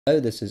Hello,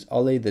 this is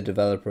Ollie, the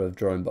developer of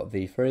DrawingBot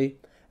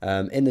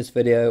v3. In this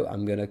video,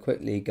 I'm going to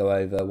quickly go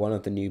over one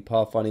of the new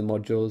pathfinding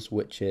modules,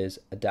 which is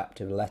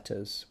adaptive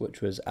letters,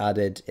 which was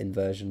added in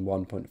version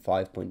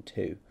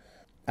 1.5.2.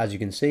 As you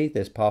can see,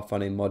 this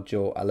pathfinding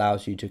module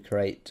allows you to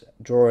create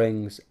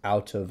drawings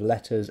out of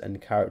letters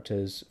and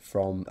characters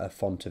from a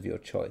font of your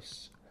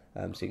choice.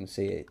 So you can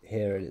see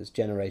here it has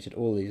generated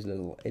all these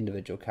little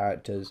individual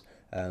characters,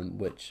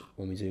 which,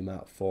 when we zoom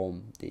out,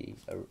 form the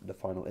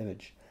final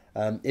image.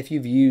 If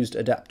you've used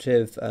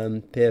adaptive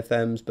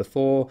PFMs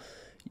before,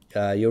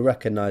 you'll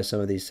recognize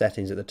some of these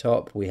settings at the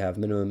top. We have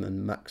minimum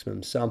and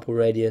maximum sample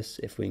radius.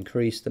 If we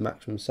increase the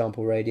maximum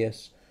sample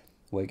radius,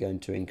 we're going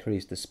to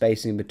increase the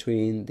spacing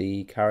between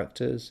the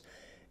characters.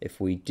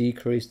 If we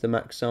decrease the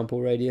max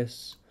sample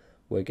radius,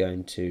 we're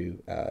going to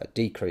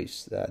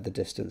decrease the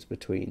distance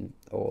between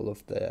all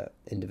of the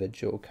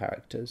individual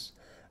characters.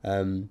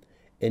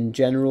 In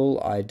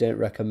general, I don't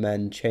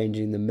recommend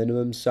changing the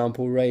minimum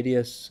sample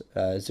radius.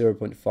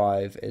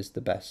 0.5 is the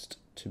best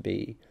to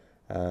be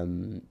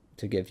to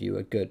give you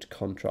a good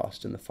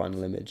contrast in the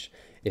final image.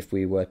 If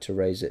we were to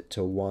raise it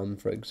to 1,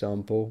 for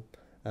example,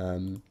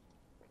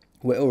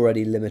 we're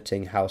already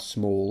limiting how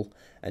small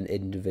an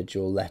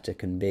individual letter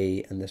can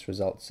be, and this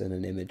results in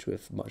an image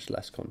with much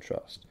less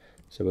contrast.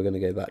 So we're going to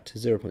go back to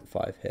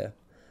 0.5 here.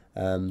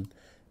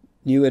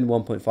 New in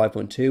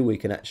 1.5.2, we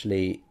can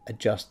actually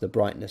adjust the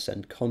brightness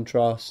and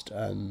contrast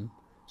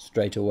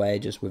straight away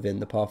just within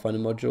the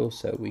pathfinding module.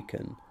 So we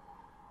can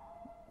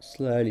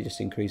slowly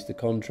just increase the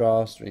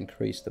contrast or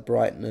increase the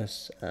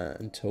brightness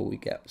until we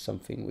get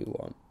something we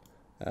want.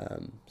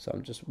 So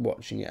I'm just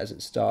watching it as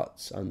it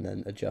starts and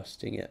then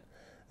adjusting it.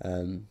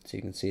 So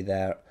you can see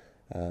there,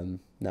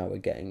 now we're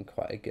getting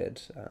quite a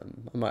good,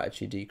 I might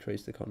actually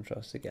decrease the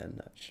contrast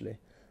again actually.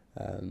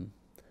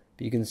 But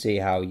you can see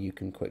how you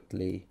can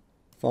quickly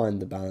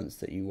find the balance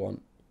that you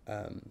want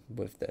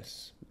with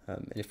this.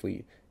 And if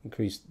we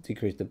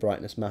decrease the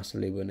brightness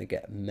massively, we're going to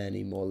get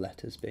many more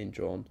letters being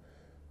drawn.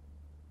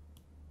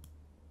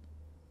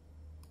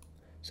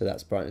 So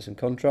that's brightness and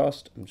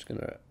contrast. I'm just going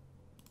to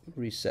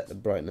reset the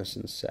brightness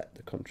and set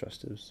the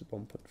contrast as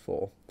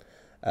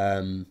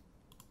 1.4.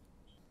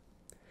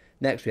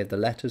 Next, we have the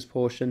letters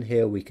portion.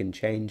 Here we can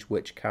change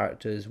which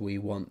characters we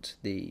want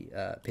the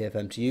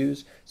PFM to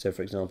use. So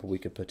for example, we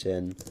could put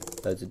in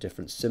loads of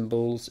different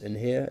symbols in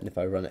here, and if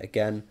I run it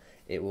again,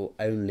 it will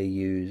only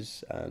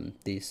use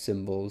these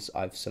symbols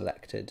I've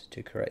selected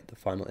to create the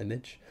final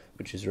image,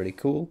 which is really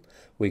cool.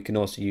 We can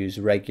also use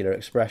regular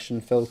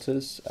expression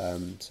filters,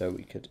 so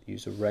we could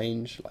use a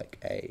range like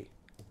a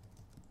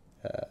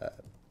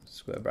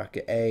square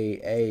bracket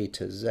A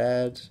to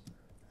Z.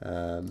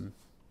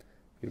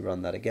 We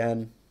run that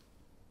again.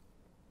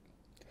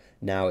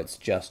 Now it's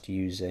just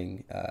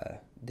using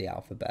the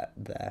alphabet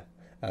there.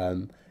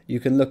 You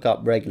can look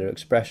up regular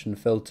expression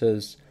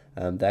filters.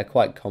 They're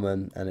quite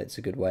common, and it's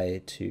a good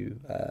way to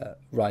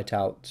write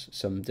out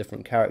some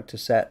different character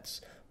sets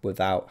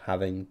without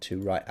having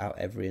to write out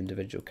every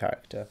individual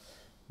character.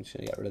 I'm just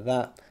going to get rid of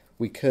that.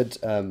 We could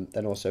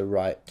then also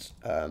write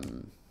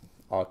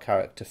our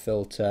character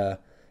filter.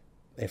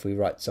 If we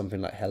write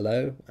something like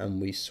hello and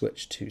we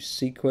switch to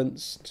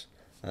sequenced,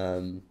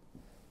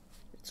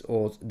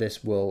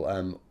 this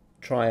will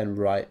try and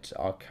write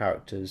our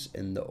characters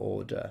in the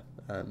order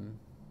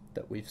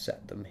that we've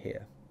set them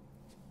here.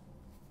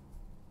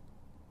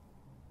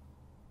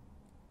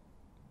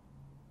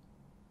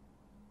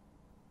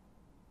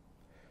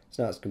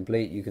 So now it's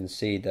complete. You can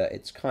see that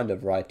it's kind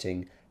of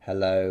writing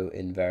hello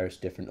in various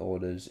different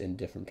orders in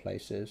different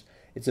places.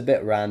 It's a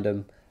bit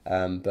random,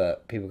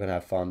 but people can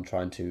have fun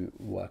trying to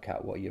work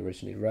out what you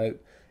originally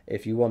wrote.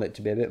 If you want it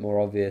to be a bit more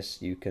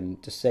obvious, you can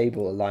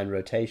disable align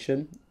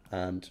rotation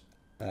and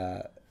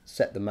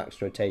set the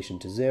max rotation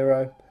to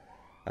 0,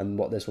 and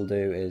what this will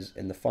do is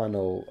in the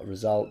final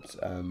result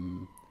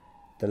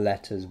the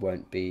letters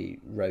won't be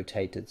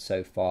rotated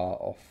so far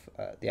off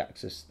the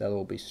axis, they'll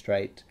all be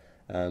straight,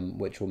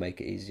 which will make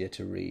it easier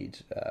to read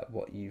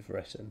what you've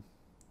written.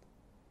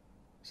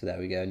 So there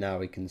we go, now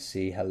we can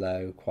see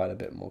hello quite a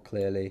bit more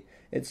clearly.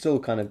 It's still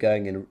kind of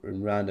going in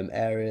random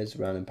areas,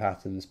 random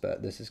patterns,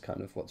 but this is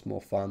kind of what's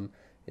more fun.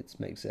 It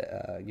makes it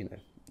you know,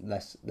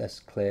 less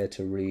clear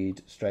to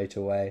read straight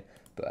away,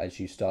 but as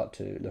you start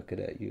to look at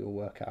it, you'll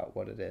work out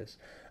what it is.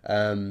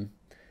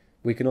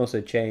 We can also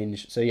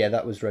change, so yeah,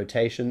 that was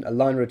rotation.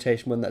 Align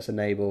rotation, when that's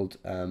enabled,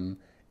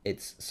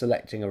 it's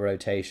selecting a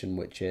rotation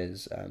which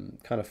is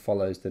kind of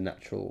follows the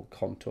natural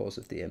contours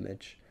of the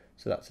image.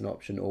 So that's an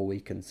option, or we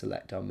can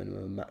select our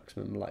minimum and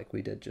maximum like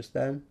we did just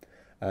then.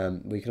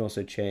 We can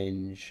also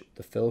change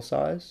the fill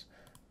size.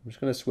 I'm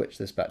just going to switch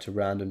this back to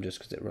random just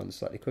because it runs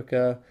slightly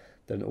quicker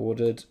than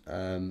ordered,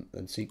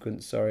 than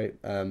sequence, sorry.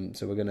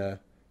 So we're going to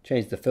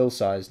change the fill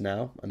size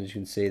now, and as you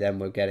can see then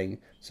we're getting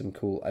some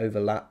cool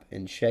overlap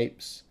in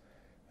shapes.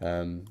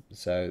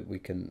 So we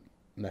can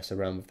mess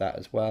around with that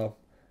as well.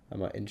 I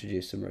might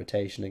introduce some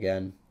rotation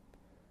again,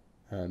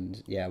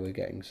 and yeah, we're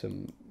getting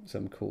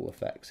some cool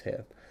effects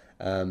here.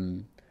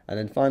 And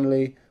then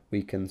finally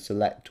we can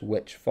select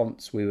which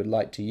fonts we would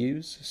like to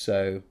use.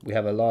 So we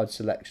have a large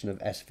selection of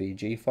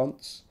SVG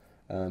fonts.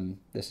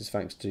 This is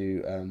thanks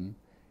to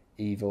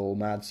Evil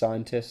Mad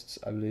Scientists,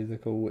 I believe they're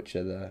called, which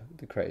are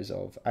the creators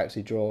of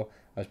AxiDraw.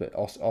 I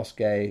suppose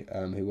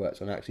Oskay, who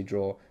works on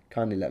AxiDraw,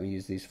 kindly let me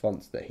use these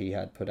fonts that he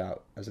had put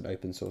out as an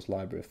open source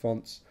library of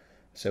fonts.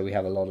 So we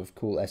have a lot of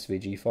cool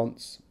SVG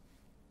fonts.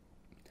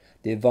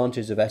 The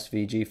advantage of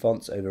SVG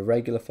fonts over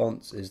regular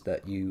fonts is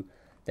that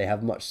they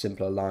have much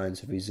simpler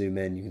lines. If we zoom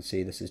in, you can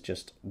see this is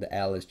just, the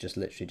L is just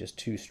literally just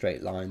 2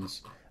 straight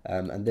lines,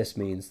 and this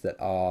means that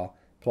our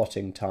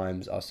plotting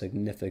times are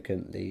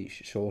significantly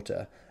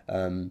shorter.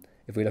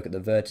 If we look at the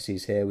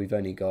vertices here, we've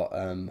only got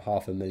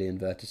 500,000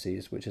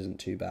 vertices, which isn't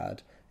too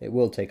bad. It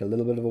will take a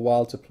little bit of a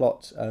while to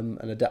plot an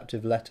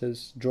adaptive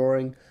letters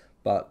drawing,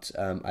 but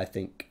I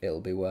think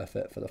it'll be worth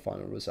it for the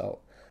final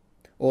result.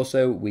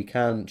 Also, we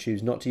can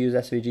choose not to use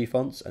SVG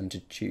fonts and to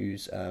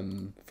choose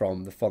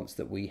from the fonts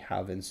that we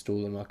have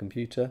installed on our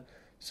computer.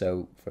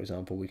 So, for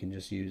example, we can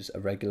just use a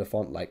regular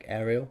font like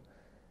Arial.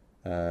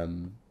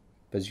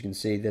 But as you can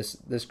see,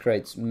 this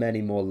creates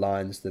many more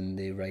lines than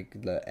the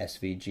regular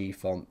SVG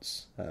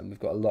fonts. We've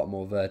got a lot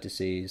more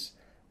vertices,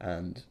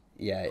 and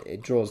yeah,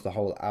 it draws the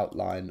whole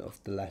outline of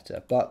the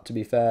letter. But to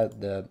be fair,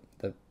 the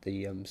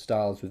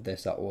styles with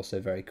this are also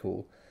very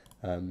cool.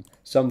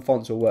 Some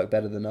fonts will work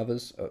better than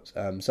others.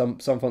 Some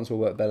fonts will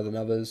work better than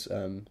others.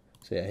 So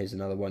yeah, here's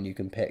another one you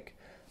can pick.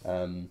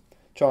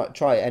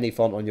 Try any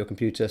font on your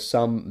computer.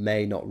 Some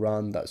may not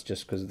run. That's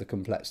just because of the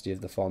complexity of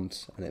the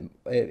font, and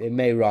it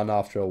may run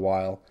after a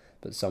while.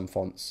 But some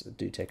fonts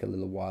do take a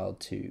little while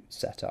to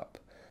set up.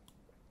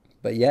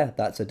 But yeah,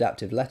 that's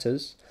adaptive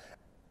letters.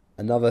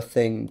 Another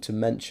thing to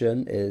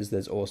mention is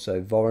there's also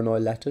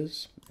Voronoi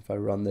letters. If I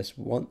run this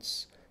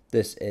once,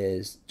 this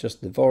is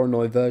just the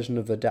Voronoi version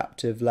of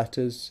adaptive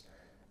letters.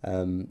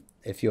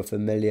 If you're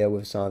familiar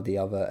with some of the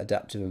other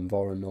adaptive and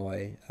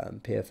Voronoi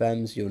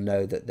PFMs, you'll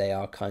know that they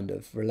are kind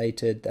of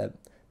related.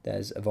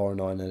 There's a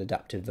Voronoi and an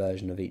adaptive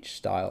version of each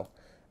style.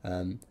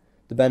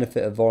 The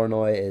benefit of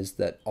Voronoi is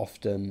that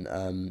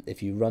often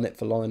if you run it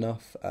for long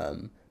enough,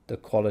 the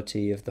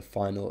quality of the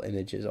final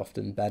image is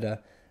often better,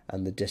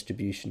 and the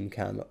distribution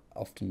can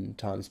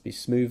oftentimes be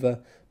smoother,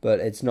 but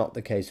it's not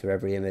the case for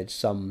every image.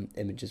 Some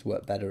images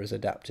work better as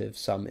adaptive,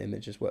 some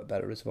images work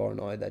better as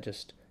Voronoi. They're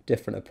just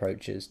different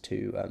approaches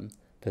to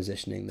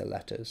positioning the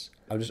letters.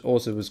 I was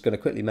going to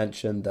quickly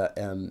mention that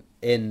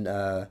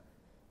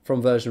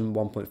from version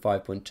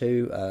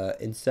 1.5.2,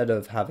 instead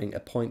of having a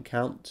point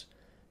count,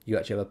 you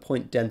actually have a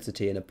point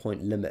density and a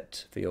point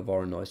limit for your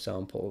Voronoi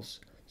samples.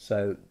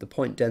 So the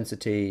point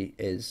density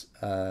is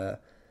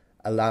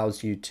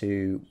allows you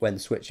to, when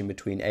switching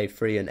between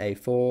A3 and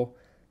A4,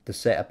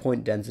 a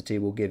point density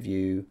will give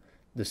you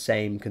the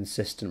same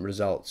consistent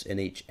results in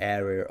each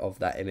area of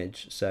that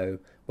image. So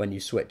when you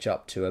switch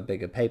up to a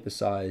bigger paper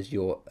size,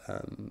 your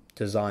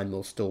design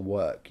will still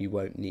work. You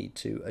won't need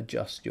to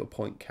adjust your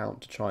point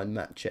count to try and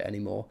match it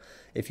anymore.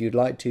 If you'd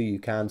like to, you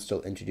can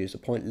still introduce a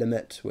point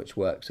limit, which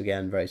works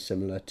again very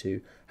similar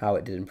to how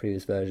it did in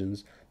previous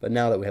versions. But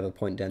now that we have a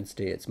point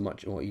density, it's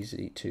much more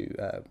easy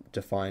to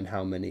define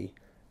how many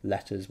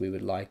letters we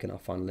would like in our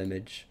final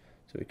image.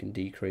 So we can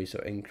decrease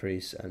or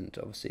increase, and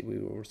obviously we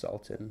will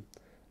result in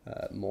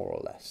more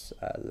or less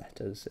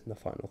letters in the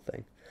final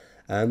thing.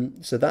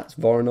 So that's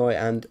Voronoi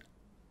and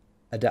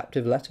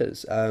adaptive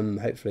letters.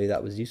 Hopefully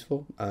that was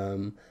useful.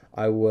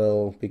 I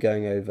will be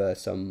going over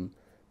some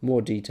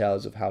more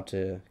details of how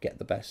to get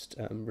the best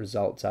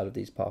results out of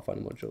these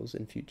pathfinding modules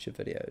in future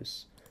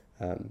videos.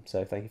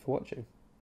 So thank you for watching.